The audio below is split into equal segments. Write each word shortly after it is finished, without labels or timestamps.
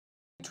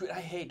I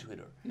hate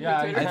Twitter. Yeah,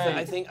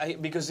 I think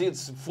because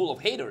it's full of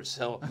haters,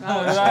 so,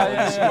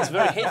 yeah. it's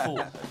very hateful.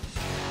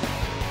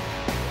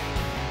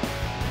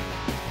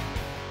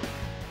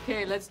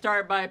 Okay, let's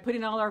start by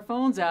putting all our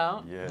phones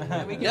out. Yeah.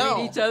 And we can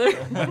read each other.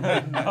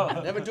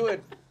 Never do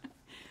it.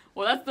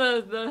 Well, that's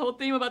the whole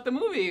theme about the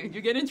movie.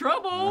 You get in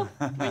trouble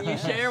when you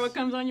share what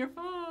comes on your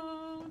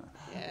phone.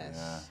 Yes.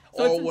 Yeah.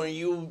 So Or when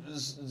you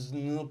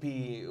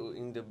snoopy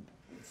in the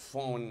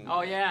phone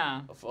Oh,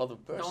 yeah. of other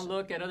person. Don't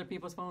look at other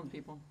people's phones,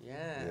 people. Yeah,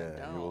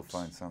 Yeah, don't. you will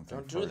find something.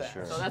 Don't do for that.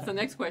 Sure. So that's the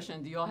next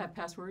question. Do you all have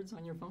passwords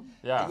on your phone?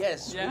 Yeah.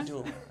 Yes, Yeah? we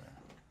do.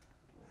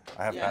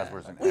 I have Yeah.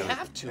 passwords in We everything.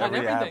 have to. Every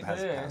On app everything.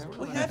 has Yeah. passwords.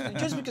 We have to,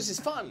 just because it's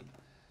fun.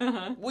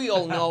 We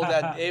all know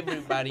that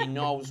everybody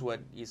knows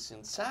what is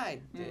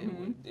inside.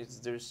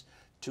 There's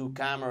 2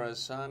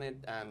 cameras on it,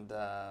 and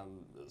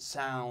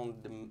sound,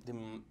 the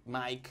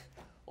mic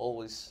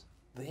always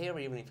there,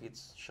 even if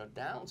it's shut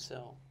down.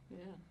 So Yeah.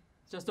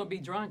 Just don't be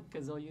drunk,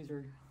 because they'll use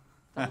your...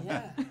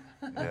 yeah,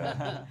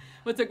 Yeah.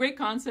 Well, it's a great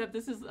concept.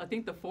 This is, I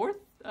think, the 4th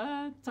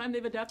time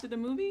they've adapted the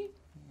movie.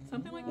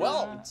 Something like that.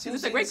 well, it's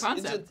a great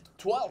concept. It's the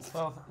 12th.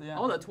 Well, yeah.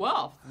 Oh, the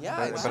 12th.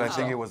 Yeah, But I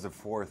think Wow. it was the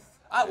 4th.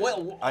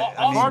 Well, I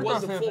ours mean-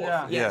 was the 4th.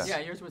 Yeah. Yes. Yeah,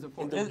 yours was the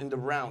 4th. In the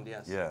round,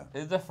 yes. Yeah.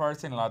 It's the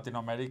first in Latin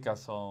America,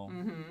 so.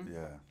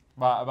 Yeah.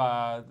 But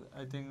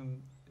I think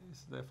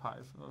it's the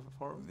 5 or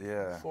 4.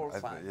 Yeah. 4 or I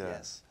 5, yeah.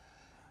 yes.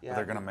 But Yeah.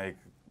 they're gonna make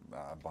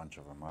a bunch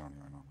of them. I don't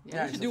even know. Yeah,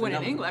 Yeah, you should it's do a one in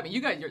phenomenon. English. I mean,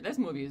 you guys, this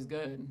movie is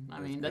good. I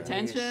mean, the great.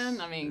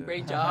 tension. I mean,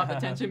 great job. The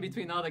tension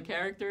between all the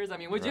characters. I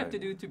mean, what'd you have to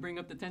Right. do to bring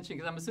up the tension?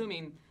 Because I'm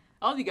assuming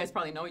all of you guys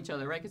probably know each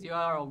other, right? Because you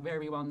are all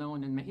very well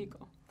known in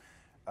Mexico.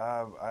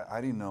 I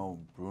didn't know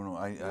Bruno.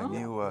 I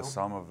knew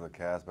some of the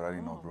cast, but I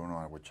didn't know Bruno,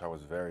 which I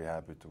was very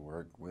happy to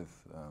work with.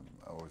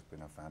 I've always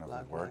been a fan of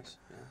his work. Likewise,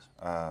 yes.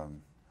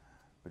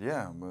 But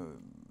yeah,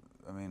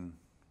 I mean,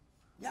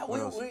 Yeah, What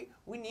else?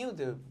 we knew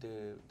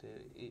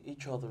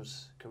each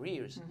other's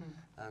careers,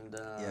 and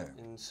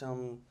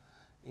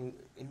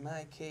in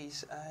my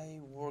case, I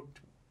worked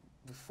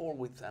before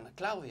with Ana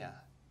Claudia,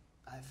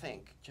 I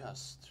think,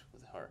 just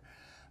with her,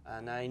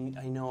 and I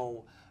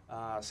know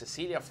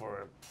Cecilia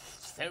for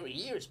 30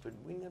 years, but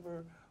we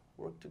never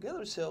worked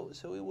together. So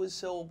it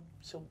was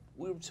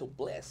we were so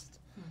blessed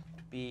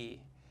to be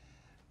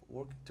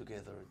working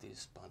together.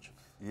 This bunch of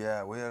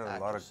yeah, we had a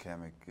lot of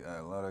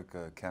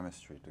actors.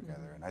 chemistry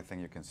together, and I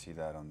think you can see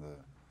that on the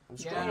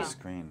Yeah.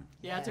 screen.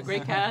 Yeah, it's a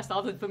great cast.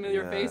 All the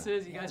familiar Yeah.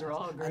 faces. You guys are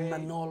all great. And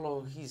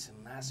Manolo, he's a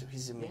massive.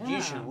 He's a Yeah.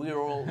 magician.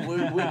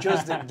 We're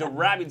just the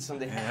rabbits on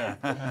the head.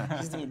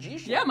 He's the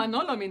magician. Yeah,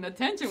 Manolo. I mean, the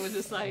tension was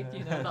just like,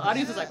 the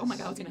audience was like, "Oh my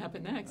God, what's gonna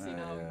happen next?"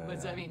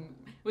 Yeah. I mean,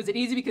 was it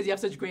easy because you have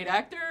such great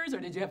actors, or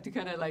did you have to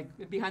kind of like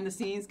behind the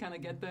scenes kind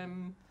of get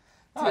them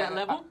to that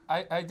level?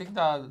 I think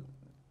that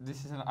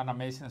this is an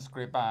amazing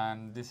script,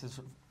 and this is,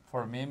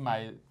 for me, my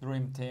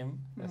dream team.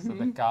 So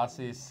the cast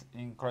is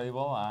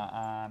incredible,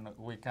 and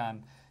we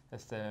can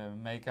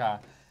make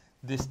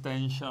this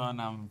tension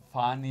and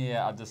funny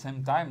at the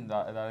same time.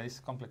 That is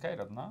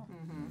complicated, no?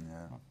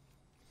 Yeah.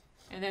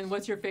 And then,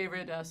 what's your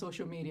favorite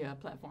social media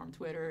platform?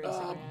 Twitter,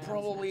 Instagram?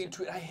 Probably Snapchat?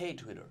 Twitter. I hate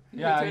Twitter.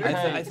 Yeah,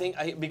 Twitter? I think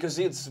because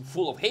it's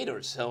full of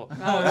haters, so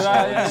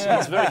yeah.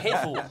 it's very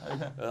hateful.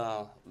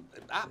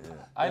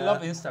 I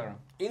love Instagram.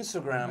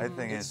 Instagram. I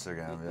think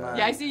Instagram. my-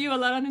 Yeah, I see you a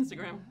lot on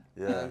Instagram.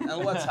 Yeah. and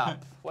WhatsApp.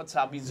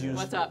 WhatsApp is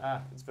useful.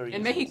 WhatsApp. It's very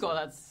In useful. Mexico,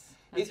 that's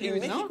In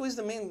huge, Mexico no? is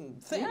the main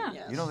thing. Yeah.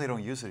 Yes. You know they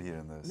don't use it here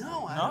in this.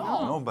 No, I No.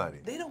 don't. Nobody.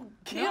 They don't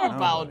care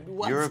about Nobody.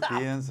 WhatsApp.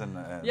 Europeans and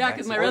Yeah,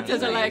 because my Mexicans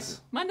relatives are don't like, use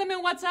it. "Mándame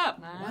un WhatsApp."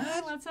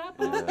 What? WhatsApp?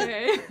 Yeah.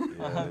 Okay.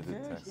 Yeah, they do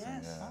texting.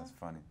 Yes. Yeah, that's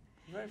funny.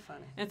 Very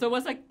funny. And so,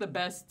 what's like the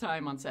best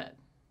time on set?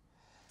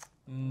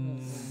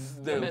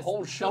 The Miss-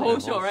 whole the show. whole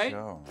The show, right?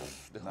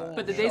 The whole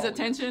But the days show. of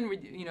tension,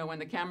 when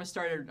the camera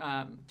started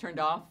turned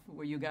off,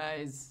 were you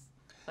guys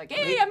like,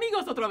 "Hey,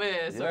 amigos, otra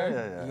vez"? Yeah, or-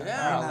 yeah.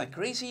 Yeah, like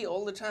crazy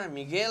all the time.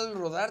 Miguel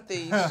Rodarte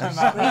is just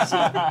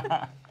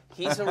crazy.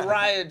 He's a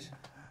riot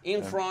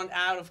in front,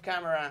 out of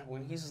camera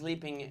when he's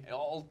sleeping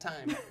all the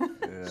time.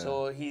 Yeah.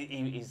 So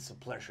he's a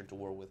pleasure to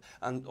work with,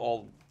 and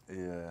all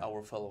Yeah.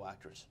 our fellow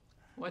actors.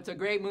 Well, it's a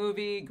great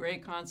movie,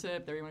 great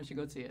concept. Everyone should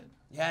go see it.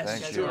 Yes,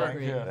 Thank guys you. are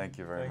great. Thank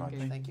you very much.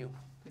 Okay. Thank you.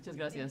 Muchas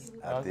gracias.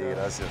 A ti,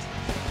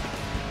 gracias.